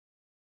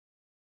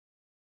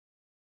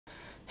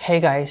Hey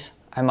guys,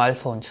 I'm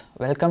Alphonse.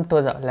 Welcome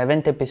to the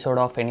 11th episode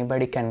of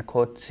Anybody Can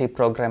Code C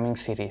programming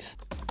series.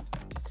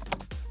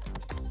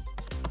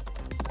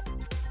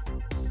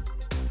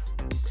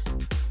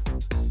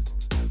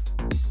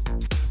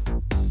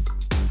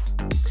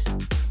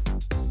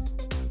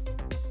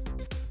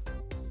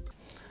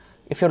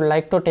 If you'd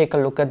like to take a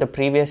look at the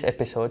previous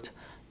episodes,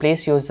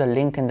 please use the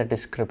link in the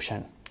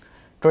description.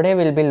 Today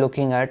we'll be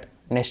looking at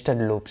nested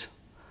loops.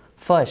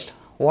 First,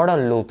 what are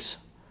loops?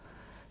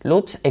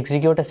 Loops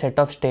execute a set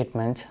of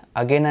statements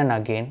again and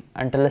again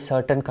until a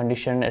certain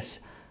condition is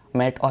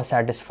met or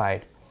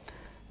satisfied.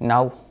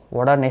 Now,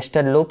 what are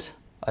nested loops?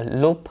 A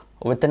loop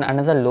within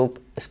another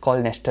loop is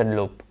called nested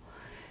loop.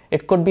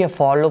 It could be a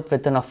for loop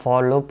within a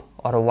for loop,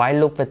 or a while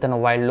loop within a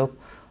while loop,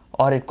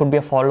 or it could be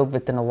a for loop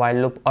within a while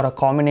loop, or a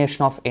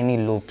combination of any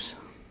loops.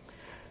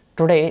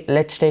 Today,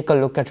 let's take a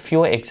look at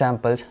few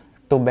examples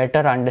to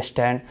better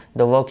understand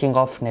the working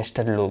of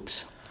nested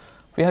loops.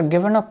 We are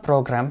given a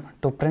program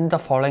to print the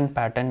following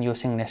pattern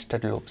using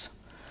nested loops.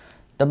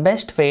 The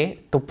best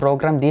way to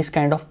program these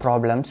kind of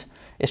problems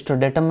is to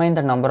determine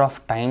the number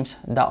of times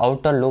the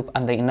outer loop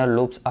and the inner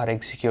loops are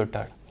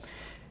executed.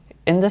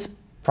 In this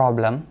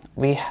problem,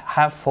 we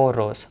have 4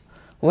 rows,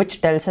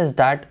 which tells us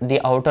that the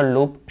outer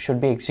loop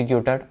should be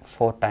executed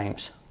 4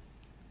 times.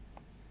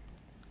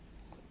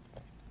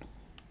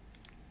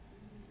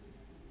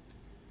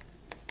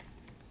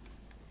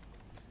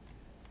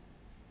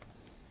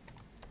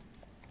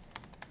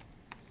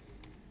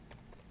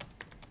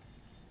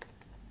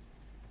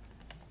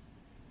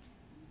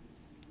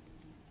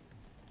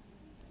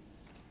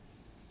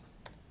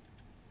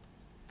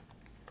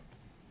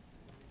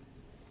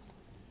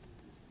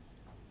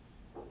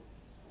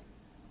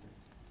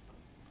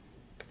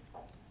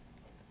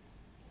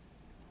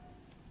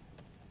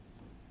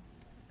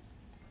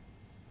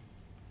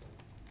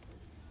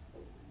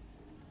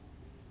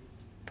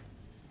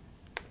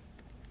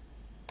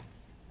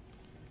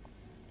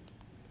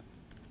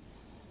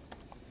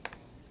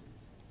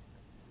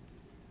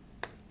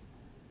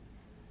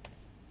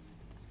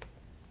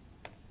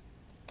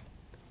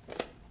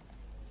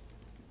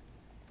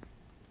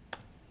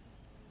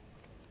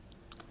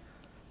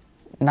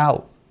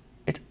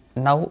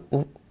 Now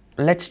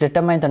let's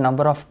determine the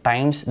number of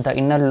times the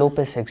inner loop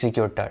is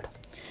executed.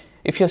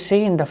 If you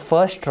see in the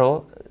first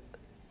row,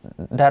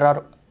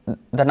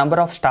 the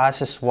number of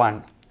stars is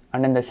 1,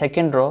 and in the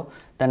second row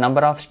the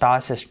number of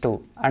stars is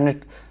 2, and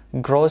it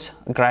grows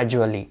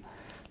gradually.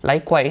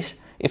 Likewise,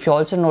 if you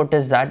also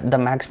notice that the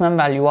maximum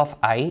value of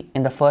I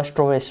in the first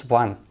row is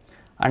 1,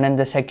 and in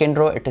the second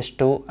row it is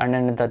 2, and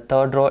in the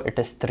third row it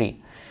is 3.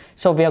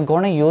 So we are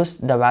going to use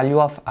the value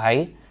of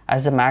I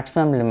as the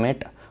maximum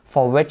limit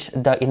for which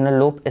the inner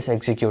loop is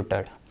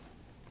executed.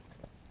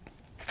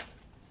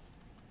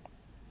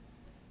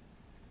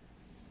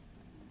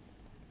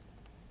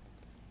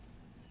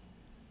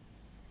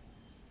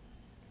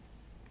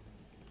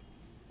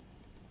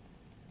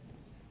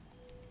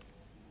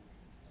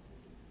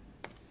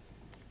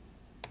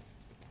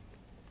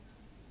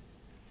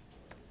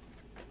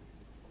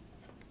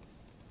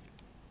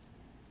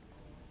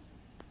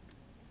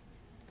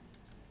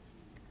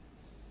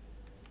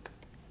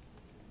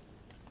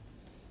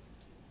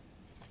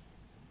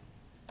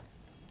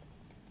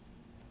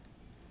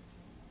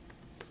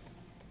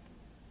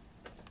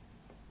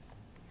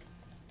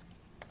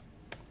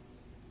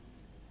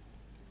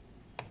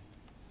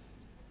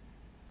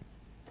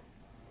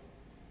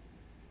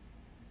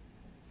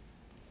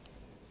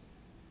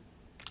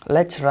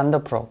 Let's run the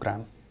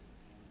program.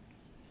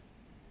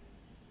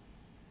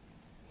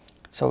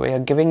 So we are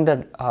giving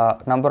the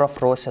number of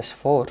rows as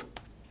 4,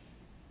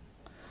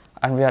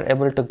 and we are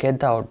able to get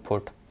the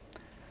output.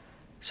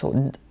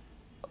 So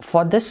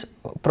for this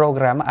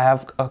program, I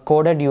have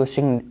coded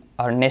using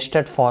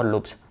nested for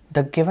loops.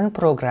 The given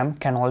program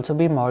can also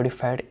be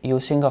modified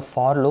using a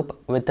for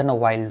loop within a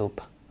while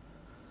loop.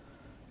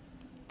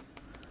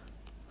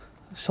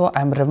 So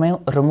I'm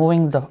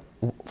removing the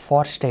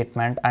for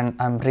statement and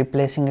I'm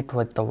replacing it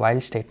with the while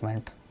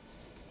statement.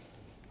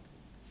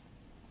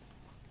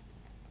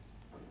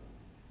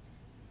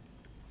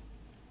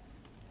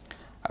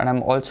 And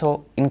I'm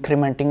also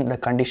incrementing the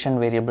condition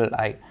variable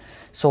I.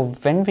 So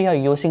when we are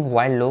using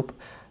while loop,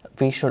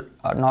 we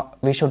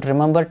should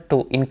remember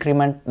to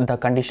increment the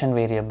condition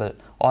variable,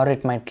 or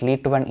it might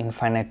lead to an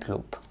infinite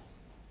loop.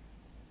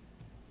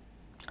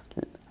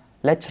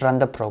 Let's run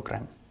the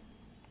program.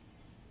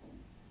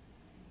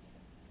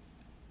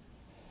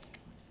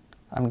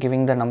 I'm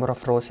giving the number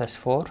of rows as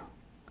 4,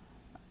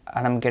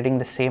 and I'm getting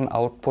the same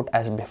output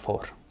as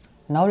before.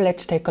 Now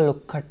let's take a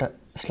look at a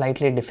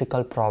slightly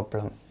difficult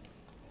problem.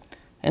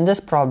 In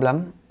this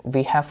problem,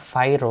 we have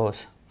 5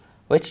 rows,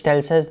 which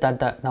tells us that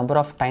the number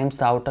of times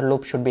the outer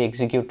loop should be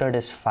executed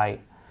is 5.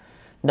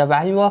 The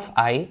value of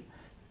I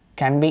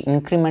can be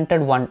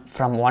incremented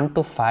from 1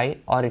 to 5,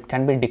 or it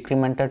can be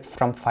decremented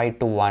from 5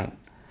 to 1.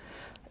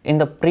 In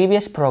the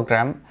previous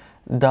program,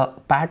 the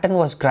pattern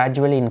was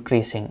gradually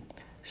increasing.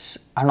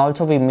 And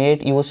also we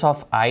made use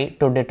of I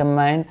to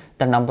determine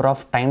the number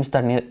of times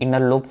the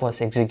inner loop was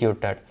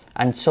executed,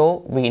 and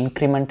so we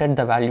incremented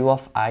the value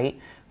of I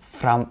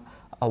from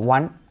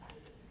 1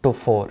 to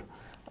 4.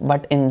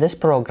 But in this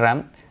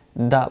program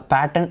the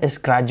pattern is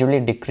gradually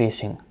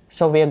decreasing,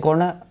 so we are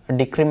gonna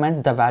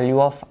decrement the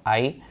value of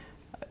I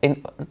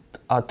in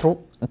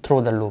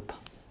through the loop.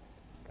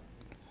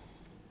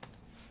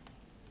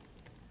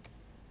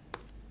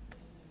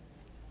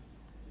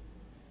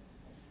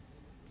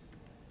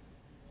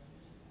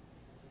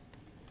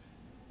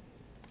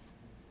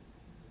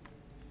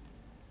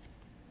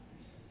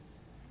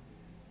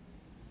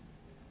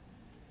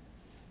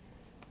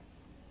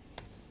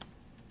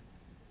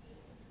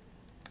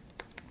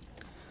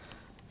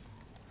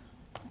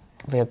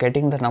 We are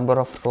getting the number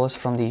of rows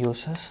from the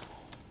users.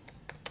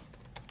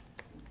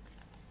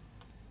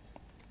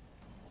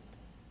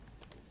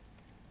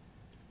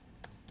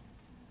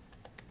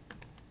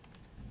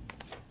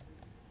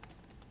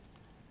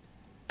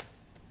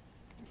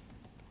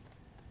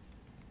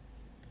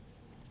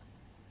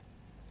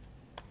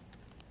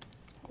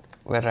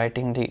 We are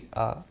writing the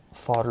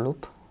for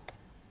loop.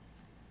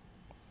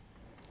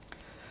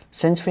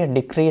 Since we are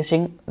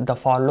decreasing the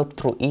for loop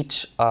through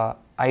each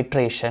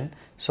iteration,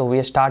 so we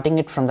are starting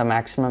it from the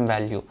maximum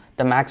value.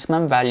 The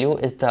maximum value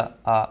is the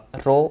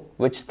row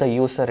which the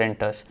user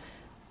enters.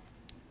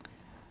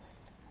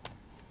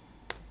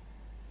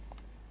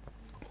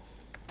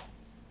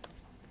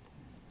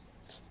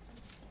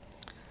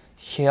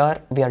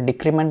 Here we are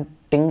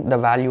decrementing the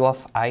value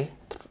of I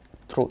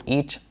through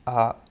each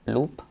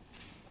loop.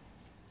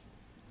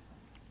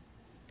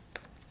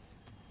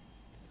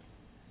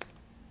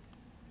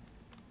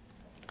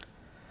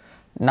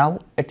 Now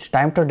it's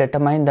time to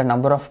determine the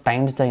number of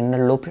times the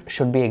inner loop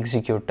should be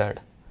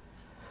executed.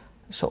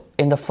 So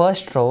in the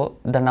first row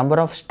the number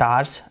of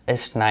stars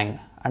is 9,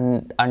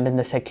 and in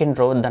the second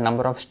row the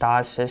number of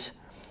stars is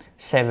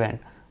 7,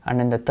 and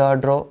in the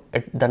third row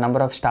the number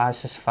of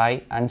stars is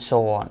 5, and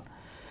so on.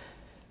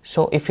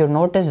 So if you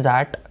notice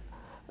that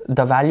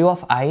the value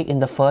of I in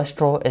the first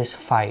row is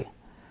 5,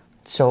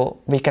 so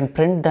we can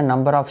print the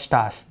number of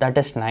stars, that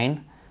is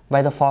 9,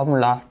 by the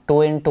formula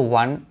 2 into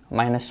 1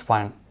 minus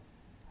 1.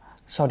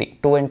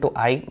 2 into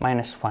I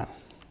minus 1.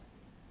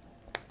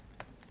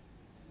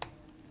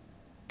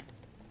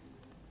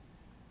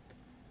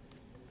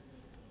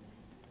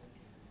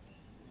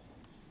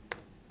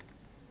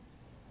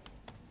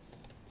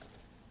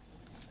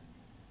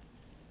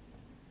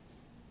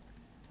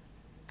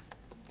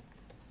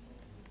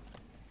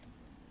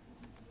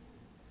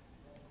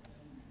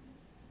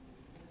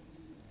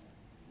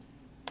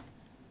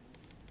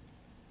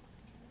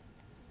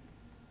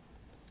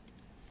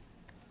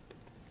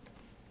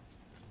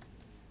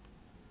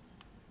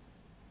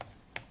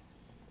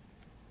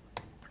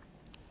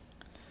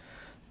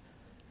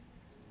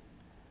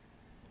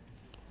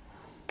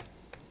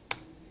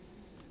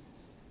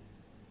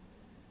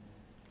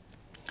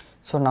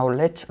 So now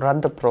let's run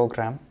the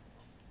program.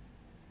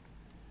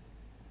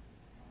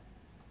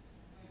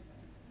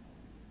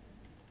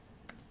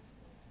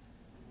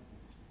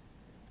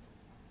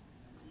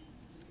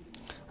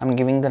 I'm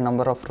giving the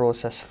number of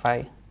rows as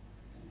 5.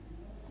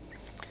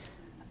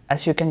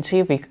 As you can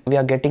see, we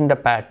are getting the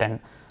pattern,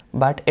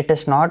 but it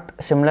is not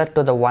similar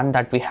to the one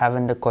that we have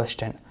in the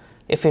question.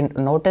 If you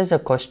notice the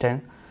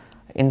question,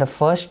 in the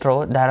first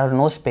row there are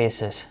no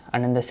spaces,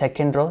 and in the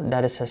second row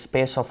there is a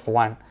space of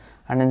 1,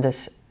 and in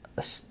this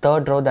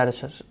third row there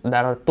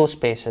are 2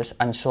 spaces,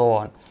 and so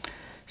on.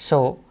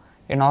 So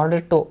in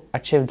order to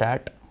achieve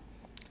that,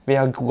 we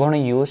are going to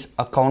use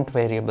a count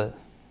variable,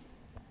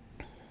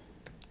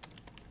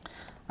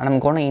 and I'm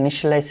going to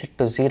initialize it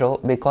to 0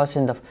 because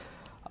in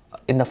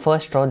the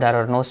first row there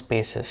are no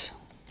spaces.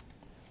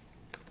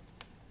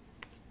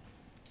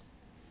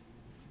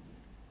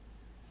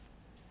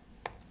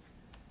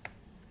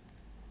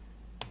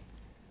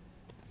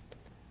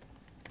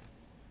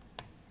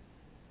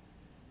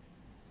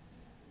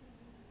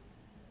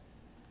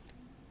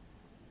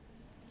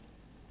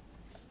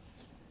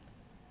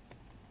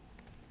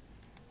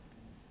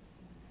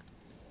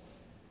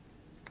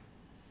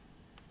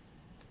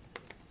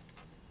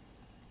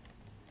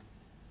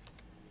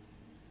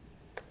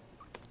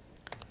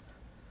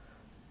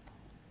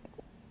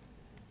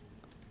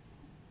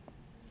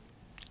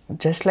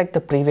 Just like the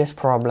previous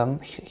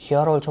problem, here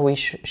also we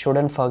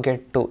shouldn't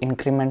forget to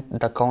increment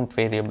the count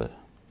variable.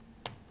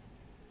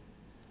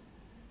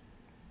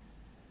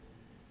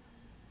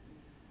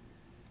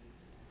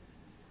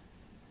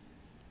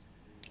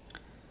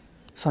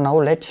 So now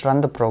let's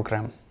run the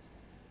program.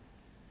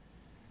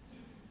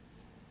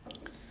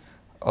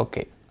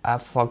 Okay, I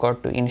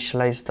forgot to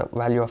initialize the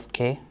value of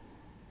k.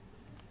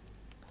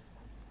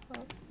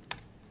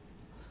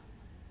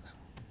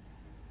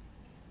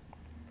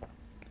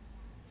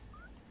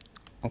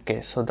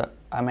 Okay, so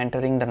I'm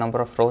entering the number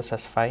of rows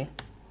as 5,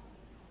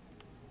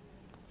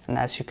 and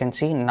as you can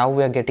see, now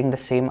we are getting the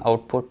same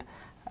output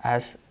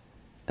as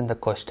in the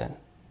question.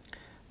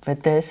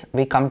 With this,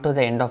 we come to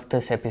the end of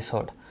this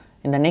episode.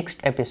 In the next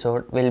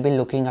episode, we'll be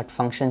looking at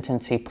functions in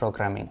C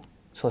programming.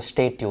 So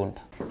stay tuned.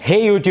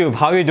 Hey YouTube,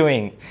 how are you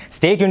doing?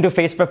 Stay tuned to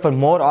Facebook for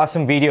more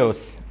awesome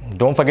videos.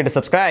 Don't forget to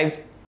subscribe.